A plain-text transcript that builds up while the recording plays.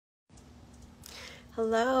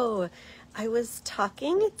Hello. I was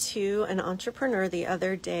talking to an entrepreneur the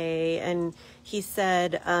other day, and he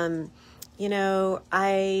said, I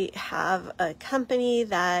have a company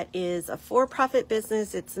that is a for-profit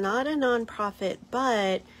business. It's not a nonprofit,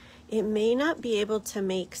 but it may not be able to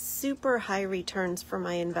make super high returns for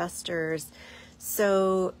my investors.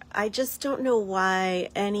 So I just don't know why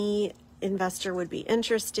any investor would be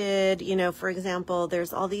interested. For example,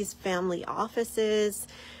 there's all these family offices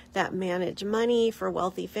that manage money for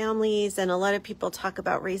wealthy families. And a lot of people talk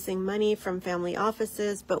about raising money from family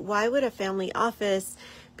offices, but why would a family office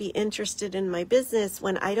be interested in my business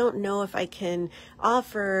when I don't know if I can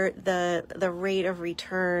offer the rate of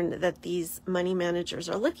return that these money managers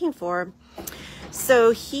are looking for?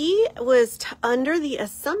 So he was under the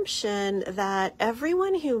assumption that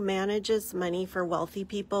everyone who manages money for wealthy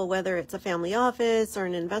people, whether it's a family office or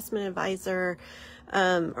an investment advisor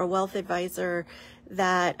or wealth advisor,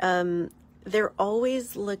 that they're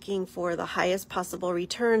always looking for the highest possible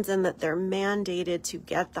returns and that they're mandated to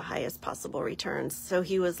get the highest possible returns. So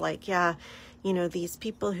he was like, these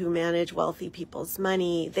people who manage wealthy people's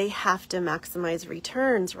money, they have to maximize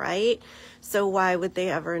returns, right? So why would they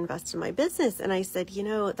ever invest in my business? And I said,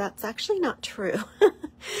 that's actually not true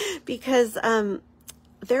because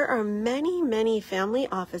there are many, many family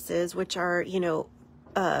offices, which are,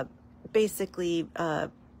 basically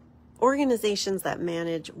organizations that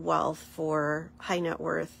manage wealth for high net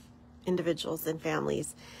worth individuals and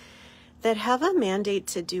families that have a mandate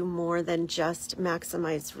to do more than just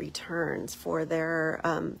maximize returns for their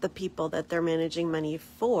the people that they're managing money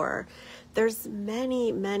for. There's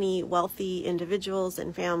many, many wealthy individuals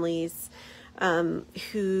and families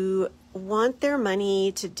who want their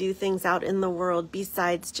money to do things out in the world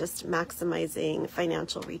besides just maximizing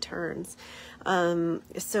financial returns.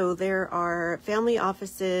 So there are family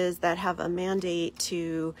offices that have a mandate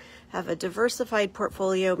to have a diversified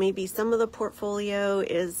portfolio. Maybe some of the portfolio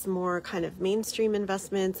is more kind of mainstream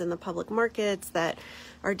investments in the public markets that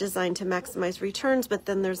are designed to maximize returns, but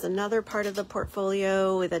then there's another part of the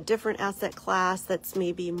portfolio with a different asset class that's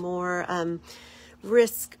maybe more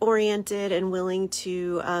risk-oriented and willing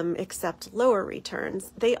to accept lower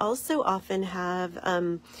returns. They also often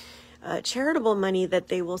have charitable money that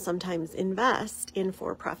they will sometimes invest in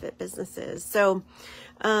for-profit businesses. So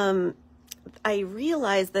I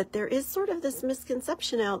realize that there is sort of this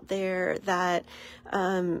misconception out there that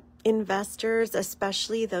investors,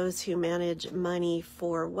 especially those who manage money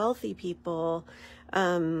for wealthy people,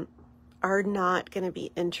 are not going to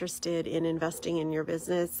be interested in investing in your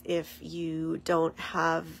business if you don't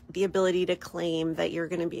have the ability to claim that you're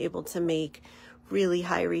going to be able to make really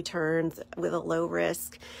high returns with a low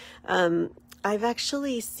risk. I've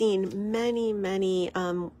actually seen many, many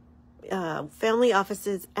family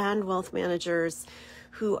offices and wealth managers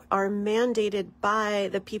who are mandated by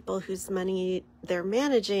the people whose money they're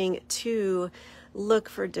managing to look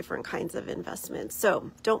for different kinds of investments.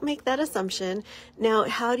 So don't make that assumption. Now,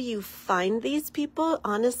 how do you find these people?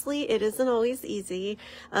 Honestly, it isn't always easy.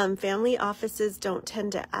 Family offices don't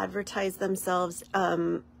tend to advertise themselves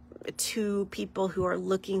to people who are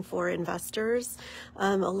looking for investors.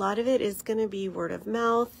 A lot of it is going to be word of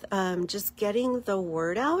mouth, just getting the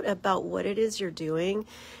word out about what it is you're doing.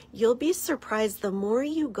 You'll be surprised the more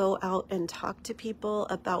you go out and talk to people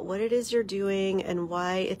about what it is you're doing and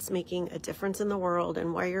why it's making a difference in the world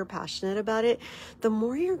and why you're passionate about it, the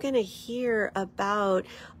more you're going to hear about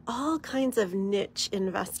all kinds of niche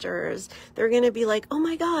investors. They're going to be like, oh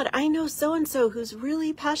my God, I know so-and-so who's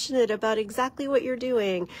really passionate about exactly what you're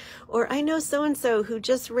doing. Or I know so-and-so who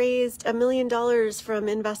just raised $1 million from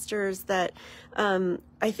investors that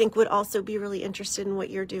I think would also be really interested in what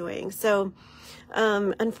you're doing. So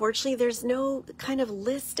unfortunately, there's no kind of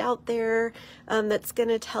list out there that's going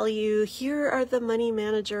to tell you, here are the money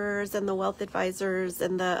managers and the wealth advisors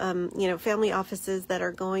and the family offices that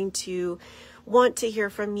are going to want to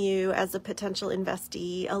hear from you as a potential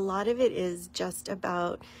investee. A lot of it is just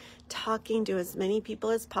about talking to as many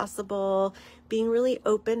people as possible, being really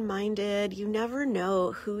open-minded. You never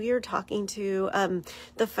know who you're talking to.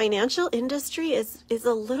 The financial industry is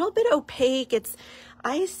a little bit opaque.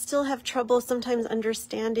 I still have trouble sometimes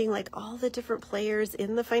understanding like all the different players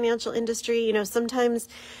in the financial industry. Sometimes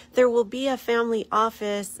there will be a family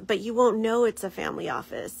office, but you won't know it's a family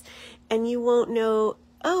office, and you won't know,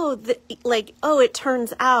 it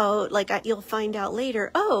turns out, you'll find out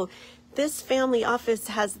later, this family office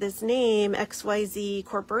has this name, XYZ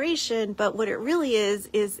Corporation, but what it really is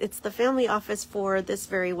it's the family office for this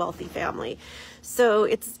very wealthy family. So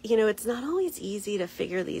it's, it's not always easy to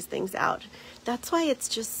figure these things out. That's why it's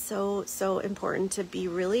just so important to be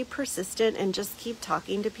really persistent and just keep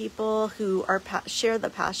talking to people who are share the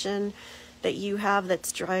passion that you have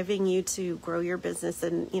that's driving you to grow your business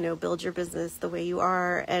and, build your business the way you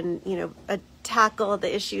are, and, tackle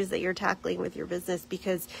the issues that you're tackling with your business,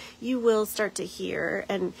 because you will start to hear.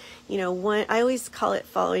 And, I always call it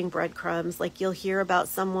following breadcrumbs. Like, you'll hear about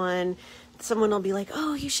someone will be like,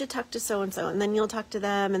 oh, you should talk to so-and-so. And then you'll talk to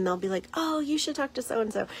them and they'll be like, oh, you should talk to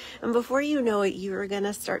so-and-so. And before you know it, you're going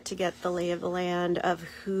to start to get the lay of the land of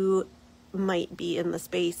who might be in the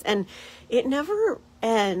space. And it never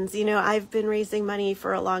ends. I've been raising money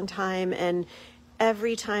for a long time, and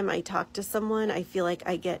every time I talk to someone, I feel like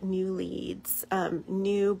I get new leads,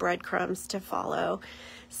 new breadcrumbs to follow.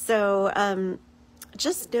 So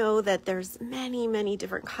just know that there's many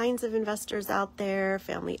different kinds of investors out there,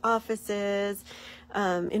 family offices,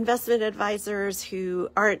 investment advisors who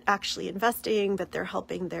aren't actually investing, but they're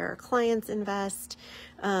helping their clients invest,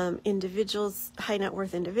 individuals, high net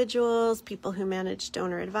worth individuals, people who manage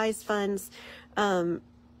donor advised funds,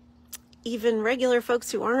 even regular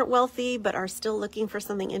folks who aren't wealthy but are still looking for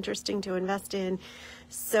something interesting to invest in.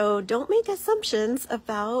 So don't make assumptions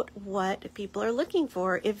about what people are looking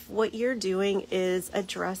for. If what you're doing is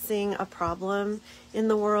addressing a problem in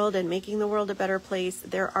the world and making the world a better place,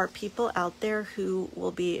 there are people out there who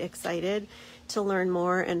will be excited to learn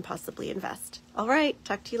more and possibly invest. All right,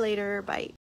 talk to you later. Bye.